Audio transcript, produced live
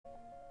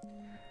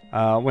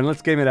When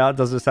Let's Game It Out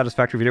does a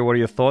Satisfactory video, what are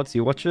your thoughts?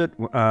 You watch it.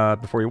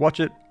 Before you watch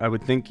it, I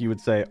would think you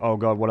would say, oh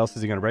god, what else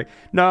is he gonna break?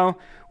 No,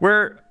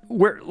 we're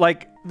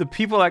like, the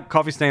people at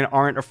Coffee Stain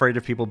aren't afraid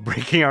of people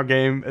breaking our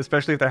game,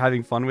 especially if they're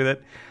having fun with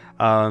it.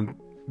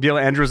 Bill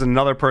Andrew is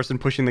another person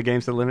pushing the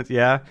games to the limits.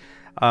 Yeah.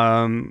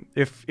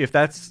 If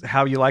that's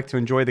how you like to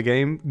enjoy the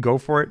game, go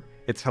for it.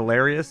 It's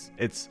hilarious.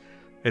 It's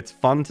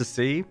fun to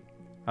see.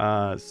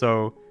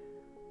 So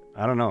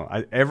I don't know.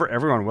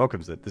 Everyone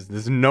welcomes it.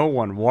 There's no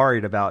one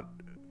worried about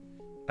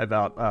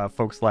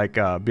folks like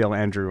Bill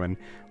Andrew and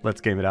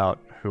Let's Game It Out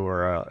who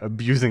are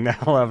abusing the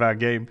hell out of our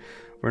game.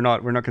 We're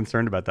not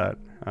concerned about that.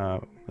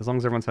 As long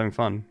as everyone's having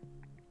fun.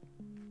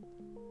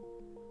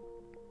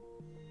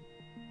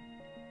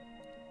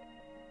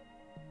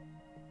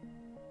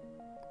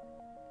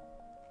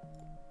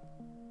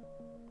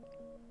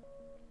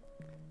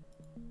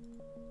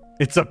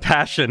 It's a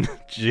passion.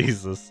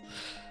 Jesus.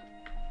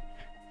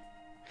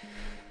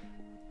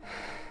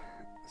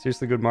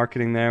 Seriously good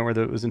marketing there,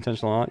 whether it was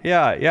intentional or not.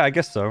 Yeah, I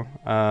guess so.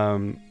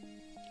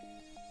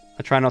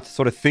 I try not to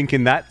sort of think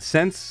in that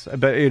sense,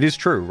 but it is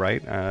true,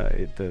 right?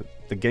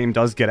 The game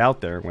does get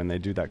out there when they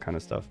do that kind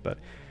of stuff, but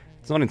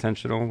it's not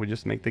intentional. We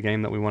just make the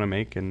game that we want to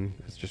make, and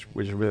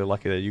we're just really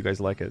lucky that you guys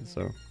like it.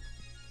 So,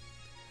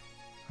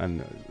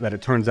 and that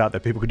it turns out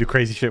that people could do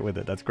crazy shit with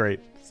it. That's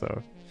great.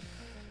 So,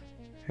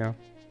 yeah.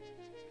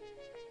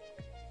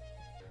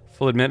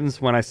 Full admittance,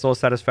 when I saw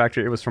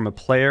Satisfactory, it was from a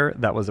player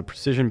that was a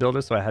precision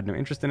builder, so I had no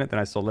interest in it. Then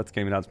I saw Let's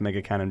Game It Out's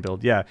Mega Cannon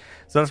build. Yeah,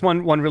 so that's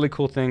one really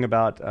cool thing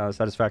about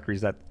Satisfactory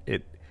is that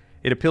it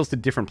appeals to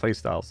different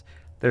playstyles.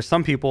 There's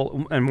some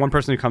people, and one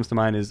person who comes to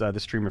mind is the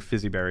streamer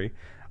Fizzyberry.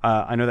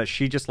 I know that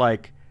she just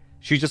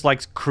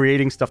likes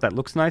creating stuff that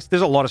looks nice.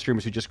 There's a lot of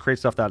streamers who just create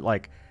stuff that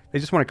they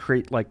just want to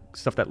create like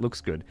stuff that looks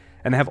good,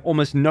 and they have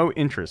almost no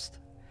interest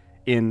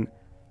in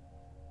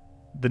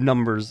the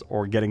numbers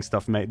or getting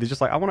stuff made. They're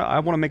just like, I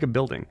want to make a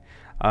building.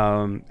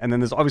 And then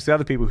there's obviously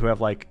other people who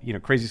have like, you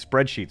know, crazy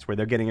spreadsheets where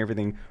they're getting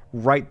everything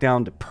right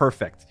down to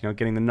perfect, you know,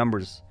 getting the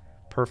numbers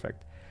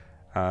perfect.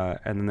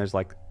 And then there's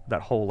like that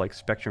whole like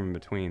spectrum in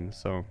between.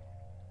 So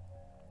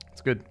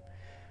it's good.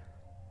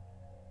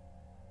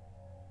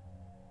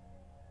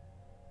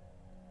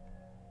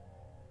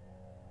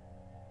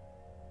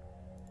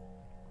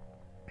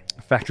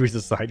 Factories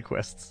are side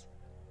quests.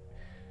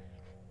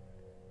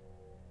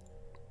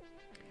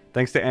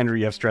 Thanks to Andrew,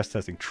 you have stress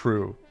testing.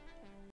 True.